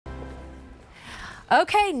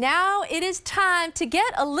Okay, now it is time to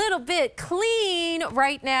get a little bit clean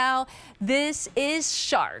right now. This is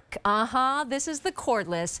Shark. This is the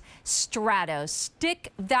Cordless Stratos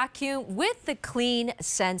stick vacuum with the Clean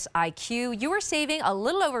Sense IQ. You are saving a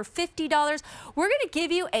little over $50. We're going to give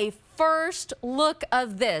you a first look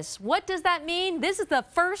of this. What does that mean? This is the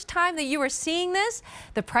first time that you are seeing this.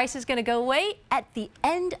 The price is going to go away at the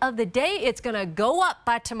end of the day. It's going to go up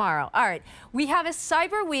by tomorrow. All right, we have a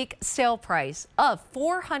Cyber Week sale price of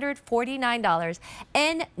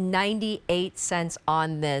 $449.98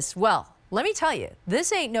 on this. Well, let me tell you,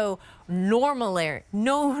 this ain't no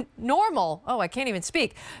normal, oh, I can't even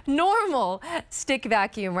speak, normal stick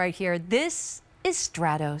vacuum right here. This is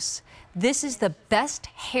Stratos. This is the best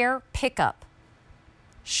hair pickup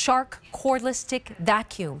Shark cordless stick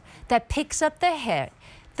vacuum that picks up the hair,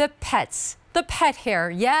 the pet hair.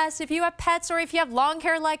 Yes, if you have pets or if you have long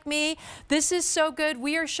hair like me, this is so good.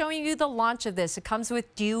 We are showing you the launch of this. It comes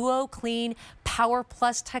with Duo Clean Power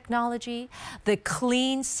Plus technology, the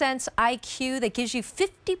Clean Sense IQ that gives you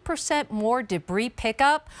 50% more debris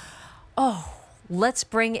pickup. Oh, let's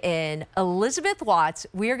bring in Elizabeth Watts.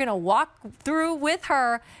 We are going to walk through with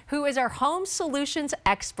her, who is our home solutions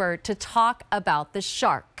expert, to talk about the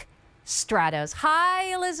Shark Stratos.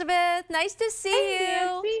 Hi, Elizabeth. Nice to see you.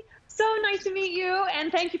 Nancy. So nice to meet you,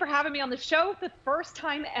 and thank you for having me on the show the first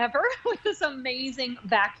time ever with this amazing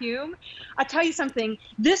vacuum. I'll tell you something,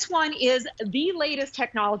 this one is the latest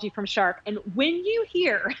technology from Shark, and when you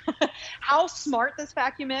hear how smart this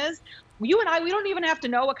vacuum is, you and I, we don't even have to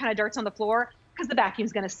know what kind of dirt's on the floor because the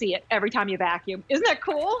vacuum's going to see it every time you vacuum. Isn't that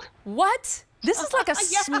cool? What? This is like a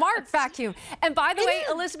smart vacuum. And by the way,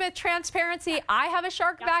 Elizabeth, transparency, I have a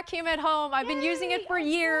Shark vacuum at home. I've been using it for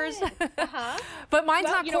years. But mine's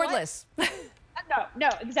not cordless. No,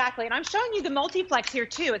 exactly. And I'm showing you the multiplex here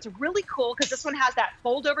too. It's really cool because this one has that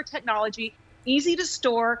fold over technology, easy to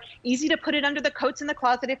store, easy to put it under the coats in the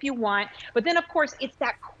closet if you want. But then of course it's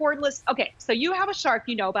that cordless. Okay, so you have a Shark,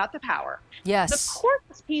 you know about the power. Yes. The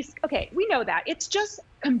cordless piece, okay, we know that. It's just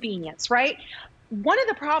convenience, right? One of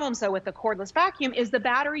the problems, though, with the cordless vacuum is the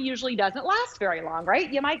battery usually doesn't last very long,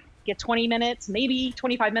 right? You might get 20 minutes, maybe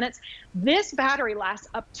 25 minutes. This battery lasts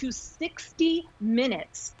up to 60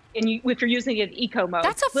 minutes if you're using it in eco mode.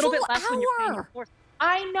 That's a little full bit less hour. when you're paying your floors.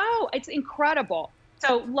 I know, it's incredible.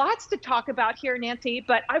 So lots to talk about here, Nancy,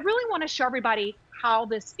 but I really want to show everybody how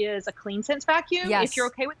this is a Clean Sense vacuum. Yes. If you're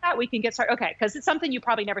okay with that, we can get started. Okay, because it's something you've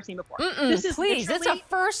probably never seen before. This is please, it's a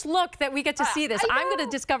first look that we get to see this. I'm going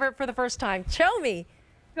to discover it for the first time. Show me.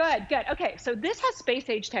 Good. Okay, so this has space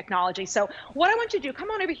age technology. So what I want you to do,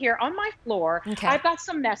 come on over here on my floor. Okay. I've got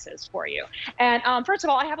some messes for you. And first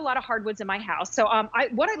of all, I have a lot of hardwoods in my house. So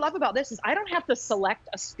what I love about this is I don't have to select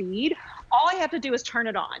a speed. All I have to do is turn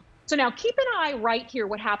it on. So now keep an eye right here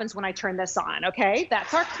what happens when I turn this on, okay?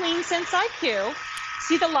 That's our Clean Sense IQ.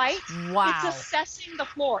 See the light? Wow. It's assessing the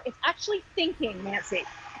floor. It's actually thinking, Nancy.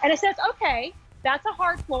 And it says, okay, that's a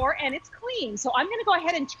hard floor and it's clean. So I'm gonna go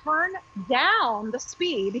ahead and turn down the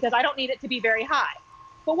speed because I don't need it to be very high.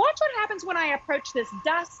 But watch what happens when I approach this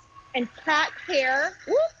dust and cat hair,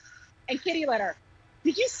 and kitty litter.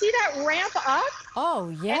 Did you see that ramp up?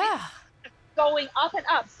 Oh, yeah. Going up and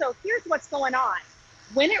up. So here's what's going on.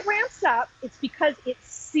 When it ramps up, it's because it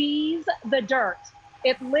sees the dirt.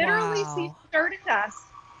 It literally sees dirt and dust.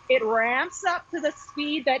 It ramps up to the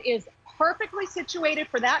speed that is perfectly situated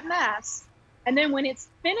for that mess. And then when it's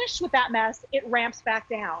finished with that mess, it ramps back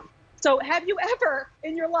down. So have you ever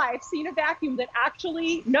in your life seen a vacuum that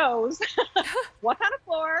actually knows what kind of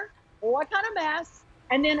floor, what kind of mess,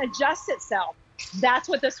 and then adjusts itself? That's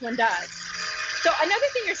what this one does. So another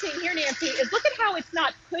thing you're seeing here, Nancy, is look at how it's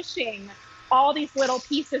not pushing all these little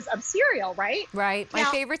pieces of cereal, right? Right, my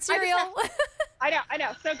favorite cereal. I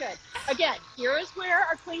know, so good. Again, here is where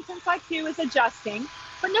our Clean Sense IQ is adjusting.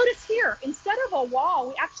 But notice here, instead of a wall,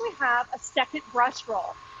 we actually have a second brush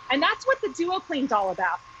roll. And that's what the Duo Clean's all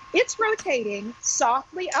about. It's rotating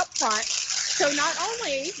softly up front. So not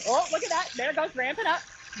only, oh, look at that, there it goes, ramping up.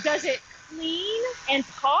 Does it clean and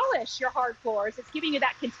polish your hard floors? It's giving you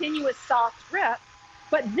that continuous soft grip.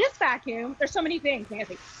 But this vacuum, there's so many things,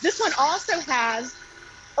 Nancy. This one also has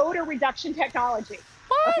odor reduction technology.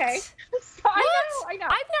 What? Okay. So I know.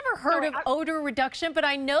 I've never heard of odor reduction, but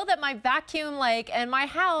I know that my vacuum and my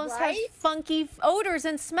house has funky odors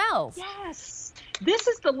and smells. Yes. This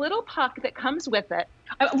is the little puck that comes with it.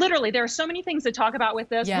 Literally, there are so many things to talk about with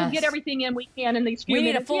this. Yes. We'll get everything in we can in these few minutes.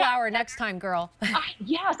 We need a full hour next time, girl.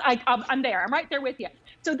 Yes, I'm there. I'm right there with you.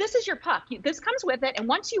 So this is your puck. This comes with it, and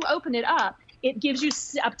once you open it up, it gives you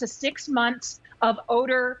up to 6 months of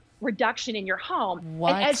odor reduction in your home.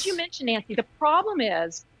 What? And as you mentioned, Nancy, the problem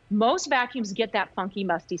is most vacuums get that funky,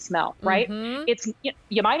 musty smell, right?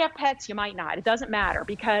 You might have pets, you might not. It doesn't matter,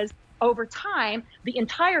 because over time, the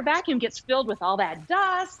entire vacuum gets filled with all that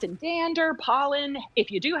dust and dander, pollen. If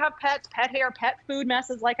you do have pets, pet hair, pet food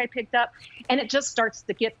messes like I picked up, and it just starts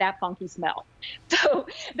to get that funky smell. So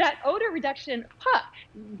that odor reduction puck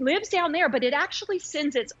lives down there, but it actually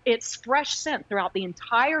sends its fresh scent throughout the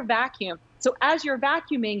entire vacuum. So as you're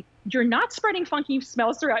vacuuming, you're not spreading funky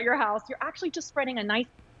smells throughout your house. You're actually just spreading a nice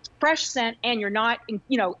fresh scent, and you're not,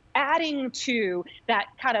 adding to that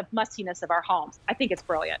kind of mustiness of our homes. I think it's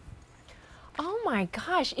brilliant. Oh my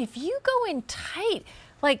gosh, if you go in tight,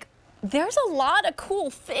 like, there's a lot of cool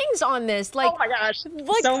things on this. Like, oh my gosh,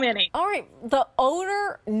 so many. All right, the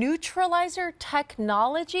odor neutralizer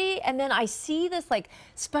technology, and then I see this like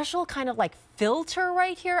special kind of like filter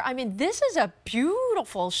right here. I mean, this is a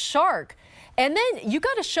beautiful shark. And then you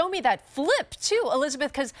got to show me that flip too,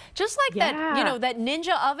 Elizabeth, because just like that, that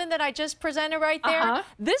ninja oven that I just presented right there,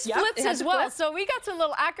 this flips as well. So we got some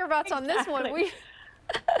little acrobats on this one.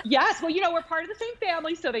 Yes, well, we're part of the same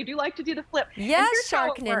family, so they do like to do the flip. Yes,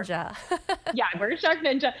 Shark Ninja. Yeah, we're Shark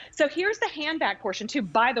Ninja. So here's the hand vac portion too.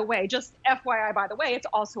 By the way, just FYI, by the way, it's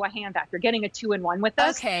also a hand vac. You're getting a 2-in-1 with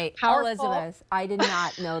us. Okay, Powerful. Elizabeth, I did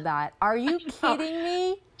not know that. Are you kidding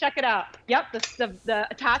me? Check it out. Yep, the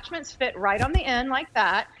attachments fit right on the end like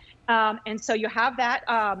that. And so you have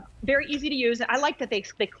that, very easy to use. I like that they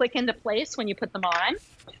click into place when you put them on.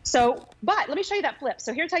 So, but let me show you that flip.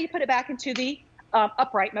 So here's how you put it back into the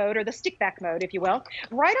upright mode, or the stick back mode, if you will.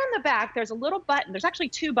 Right on the back, there's a little button. There's actually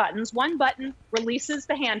 2 buttons. One button releases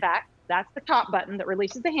the hand vac. That's the top button that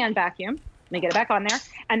releases the hand vacuum. Let me get it back on there.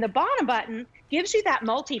 And the bottom button gives you that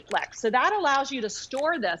multi-flex. So that allows you to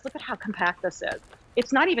store this. Look at how compact this is.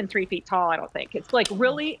 It's not even 3 feet tall, I don't think. It's like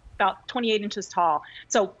really about 28 inches tall.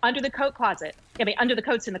 So under the coat closet, under the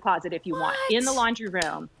coats in the closet if you want, in the laundry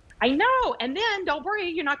room. I know. And then don't worry,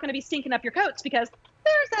 you're not going to be stinking up your coats, because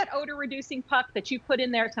there's that odor reducing puck that you put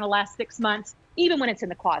in there. It's going to last 6 months. Even when it's in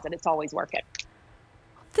the closet, it's always working.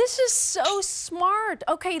 This is so smart.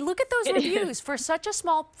 Okay, look at those reviews for such a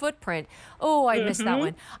small footprint. Oh, I missed that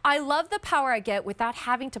one. I love the power I get without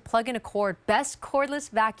having to plug in a cord. Best cordless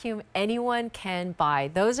vacuum anyone can buy.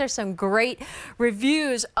 Those are some great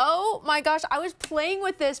reviews. Oh my gosh, I was playing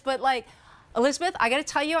with this, but like, Elizabeth, I got to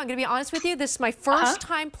tell you, I'm going to be honest with you. This is my first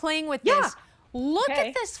time playing with this. Look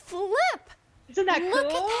at this flip. Isn't that cool? Look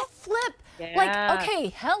at that flip. Yeah. Like,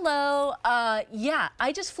 okay, hello. Yeah,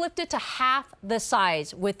 I just flipped it to half the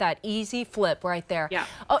size with that easy flip right there. Yeah.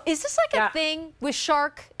 Oh, is this like a thing with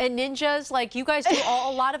Shark and Ninjas? Like, you guys do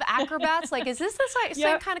a lot of acrobats? Like, is this the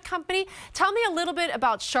same kind of company? Tell me a little bit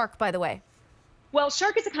about Shark, by the way. Well,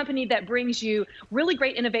 Shark is a company that brings you really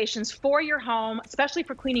great innovations for your home, especially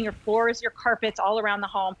for cleaning your floors, your carpets, all around the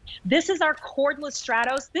home. This is our Cordless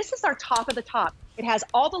Stratos. This is our top of the top. It has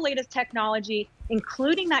all the latest technology,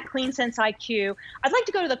 including that CleanSense IQ. I'd like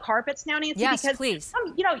to go to the carpets now, Nancy, because please.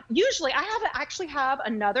 Usually I actually have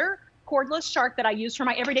another cordless Shark that I use for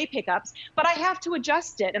my everyday pickups, but I have to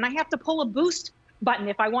adjust it, and I have to pull a boost button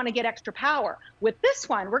if I want to get extra power. With this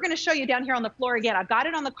one, we're going to show you down here on the floor again. I've got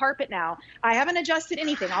it on the carpet now. I haven't adjusted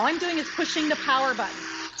anything. All I'm doing is pushing the power button.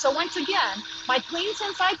 So once again, my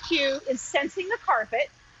CleanSense IQ is sensing the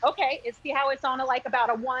carpet. Okay, see how it's on like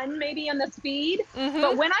about a 1 maybe on the speed?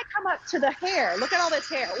 But when I come up to the hair, look at all this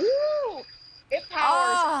hair. Ooh, it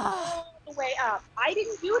powers all the way up. I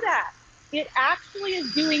didn't do that. It actually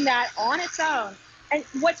is doing that on its own. And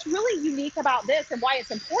what's really unique about this, and why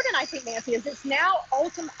it's important, I think, Nancy, is it's now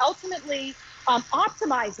ultimately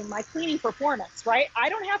optimizing my cleaning performance, right? I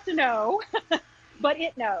don't have to know, but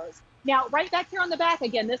it knows. Now, right back here on the back,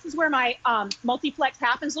 again, this is where my multi-flex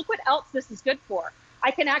happens. Look what else this is good for. I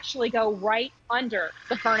can actually go right under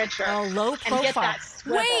the furniture. Oh, low profile. And get that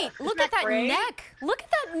swivel. Wait, look at that neck. Look at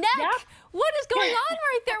that neck. Yeah. What is going on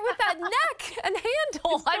right there with that neck and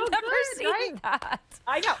handle? I've never seen that.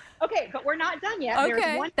 I know. Okay, but we're not done yet.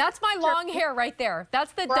 Okay, that's my long hair right there.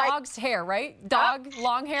 That's the dog's hair, right? Dog,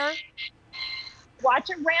 long hair. Watch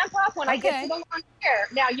it ramp up when I get to the long hair.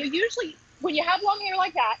 Now, you usually, when you have long hair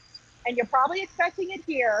like that, and you're probably expecting it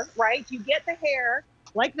here, right? You get the hair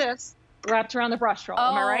like this, wrapped around the brush roll.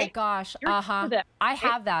 Am I right? Oh gosh, I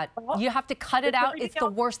have that. You have to cut it out. It's the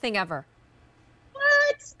worst thing ever.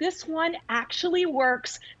 What? This one actually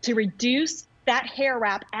works to reduce that hair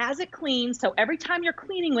wrap as it cleans. So every time you're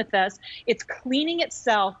cleaning with us, it's cleaning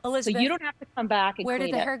itself. Elizabeth, so you don't have to come back and where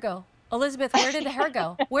clean did the hair go? Elizabeth, where did the hair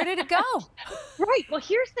go? Where did it go? Right. Well,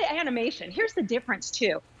 here's the animation. Here's the difference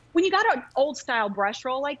too. When you got an old style brush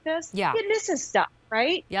roll like this, it misses stuff.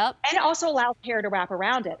 right? Yep. And it also allows hair to wrap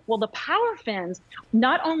around it. Well, the PowerFins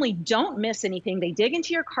not only don't miss anything, they dig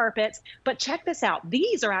into your carpets, but check this out.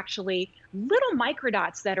 These are actually little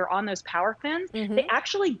microdots that are on those PowerFins. They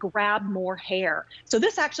actually grab more hair. So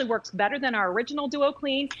this actually works better than our original Duo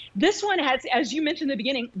Clean. This one has, as you mentioned in the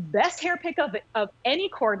beginning, best hair pickup of any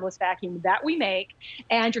cordless vacuum that we make.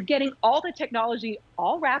 And you're getting all the technology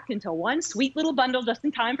all wrapped into one sweet little bundle just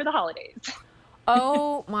in time for the holidays.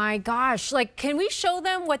 Oh my gosh. Like, can we show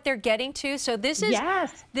them what they're getting to? So this is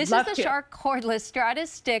the Shark Cordless Stratos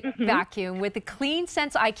Stick Vacuum with the Clean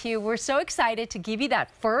Sense IQ. We're so excited to give you that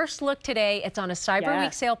first look today. It's on a Cyber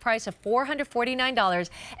Week sale price of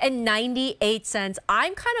 $449.98.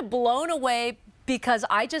 I'm kind of blown away because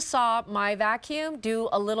I just saw my vacuum do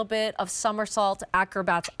a little bit of somersault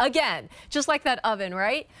acrobats again, just like that oven,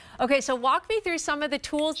 right? Okay, so walk me through some of the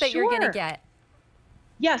tools that you're going to get.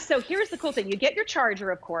 Yeah, so here's the cool thing. You get your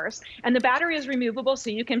charger, of course, and the battery is removable,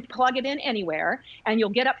 so you can plug it in anywhere, and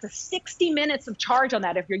you'll get up to 60 minutes of charge on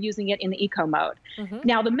that if you're using it in the eco mode.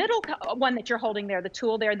 Now, the middle one that you're holding there, the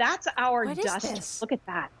tool there, that's our duster. Look at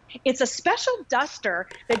that. It's a special duster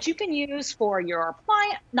that you can use for your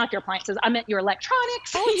appliance, not your appliances, I meant your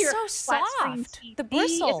electronics. Oh, it's your so soft. The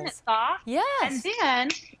bristles. Isn't it soft? Yes. And then,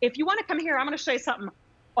 if you want to come here, I'm going to show you something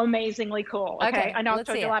amazingly cool. Okay, I know I've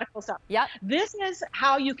showed you a lot of cool stuff. Yep. This is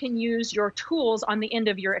how you can use your tools on the end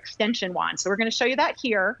of your extension wand. So we're going to show you that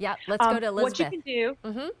here. Yep. Let's go to Elizabeth. What you can do,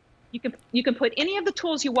 you can put any of the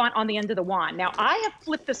tools you want on the end of the wand. Now I have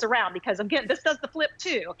flipped this around because again, this does the flip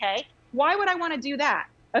too. Okay. Why would I want to do that?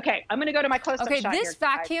 Okay, I'm going to go to my close-up shot here. This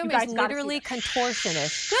vacuum is literally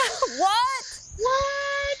contortionist. What?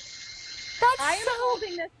 That's I am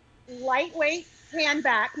holding this lightweight hand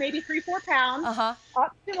back, maybe 3-4 pounds,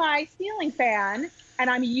 up to my ceiling fan, and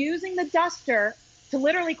I'm using the duster to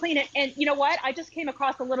literally clean it. And you know what? I just came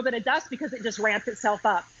across a little bit of dust because it just ramped itself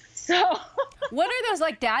up. So what are those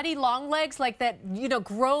like daddy long legs like that,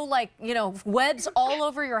 grow like, webs all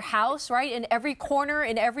over your house, right? In every corner,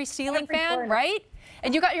 in every ceiling fan, right?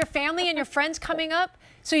 And you got your family and your friends coming up.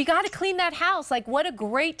 So you got to clean that house. Like, what a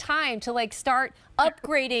great time to like start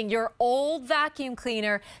upgrading your old vacuum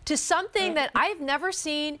cleaner to something that I've never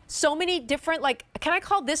seen so many different, like, can I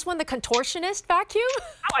call this one the contortionist vacuum?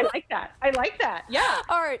 Oh, I like that. I like that. Yeah.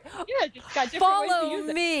 All right. Yeah, just got different Follow ways to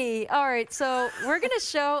use me. All right. So we're going to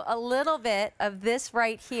show a little bit of this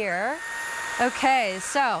right here. Okay.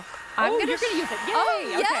 So I'm going to use it. Yay. Oh,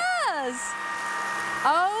 okay. yes.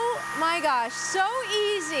 Oh my gosh. So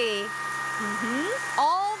easy.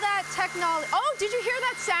 All that technology. Oh, did you hear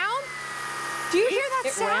that sound? Do you hear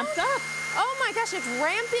that sound? It ramps up. Oh my gosh, it's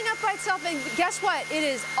ramping up by itself. And guess what? It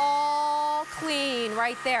is all clean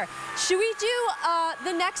right there. Should we do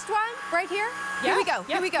the next one right here? Yeah. Here we go.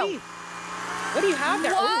 Here we go. Please. What do you have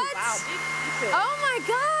there? What? Oh, wow. Big pieces. Oh my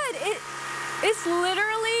God. It's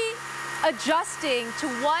literally adjusting to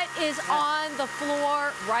what is on the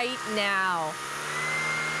floor right now.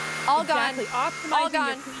 All gone. Optimizing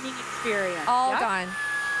your cleaning experience. All gone.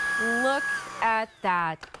 Look at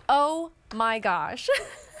that. Oh my gosh.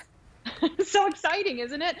 So exciting,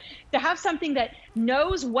 isn't it? To have something that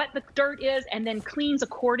knows what the dirt is and then cleans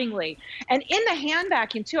accordingly. And in the hand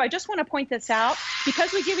vacuum too, I just want to point this out,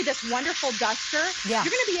 because we give you this wonderful duster, you're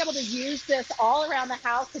going to be able to use this all around the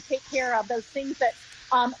house to take care of those things that,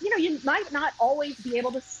 you might not always be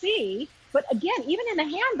able to see. But again, even in the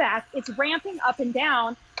hand vac, it's ramping up and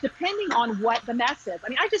down depending on what the mess is. I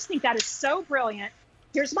mean, I just think that is so brilliant.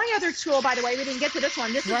 Here's my other tool, by the way. We didn't get to this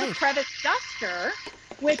one. This is a crevice duster,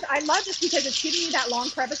 which I love just because it's giving you that long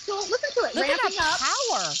crevice tool. Listen to it, ramping up.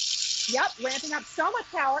 Power. Yep, ramping up so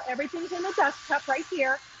much power. Everything's in the dust cup right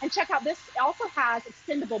here. And check out, this also has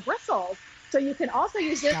extendable bristles. So you can also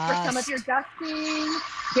use this for some of your dusting,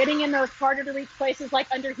 getting in those harder to reach places like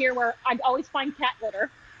under here where I always find cat litter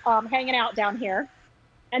hanging out down here.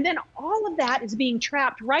 And then all of that is being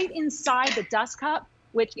trapped right inside the dust cup,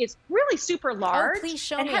 which is really super large. Oh, please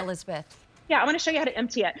show me, Elizabeth. Yeah, I want to show you how to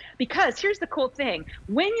empty it, because here's the cool thing.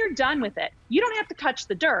 When you're done with it, you don't have to touch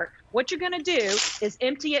the dirt. What you're going to do is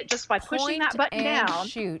empty it just by pushing that button down.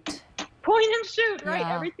 Shoot. Point and shoot, right?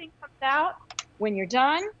 Yeah. Everything comes out. When you're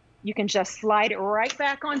done, you can just slide it right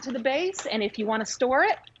back onto the base. And if you want to store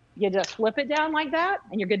it, you just flip it down like that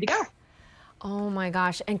and you're good to go. Oh my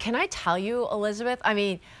gosh. And can I tell you, Elizabeth, I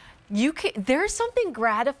mean, There's something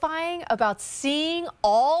gratifying about seeing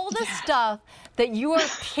all the stuff that you are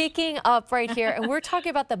picking up right here. And we're talking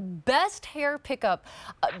about the best hair pickup,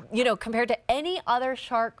 you know, compared to any other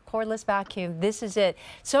Shark cordless vacuum. This is it.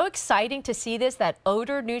 So exciting to see this, that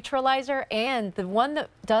odor neutralizer, and the one that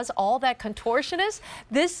does all that contortionist.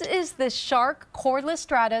 This is the Shark Cordless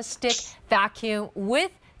Stratos stick vacuum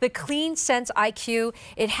with the Clean Sense IQ.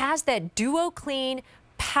 It has that Duo Clean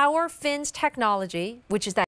PowerFins technology, which is that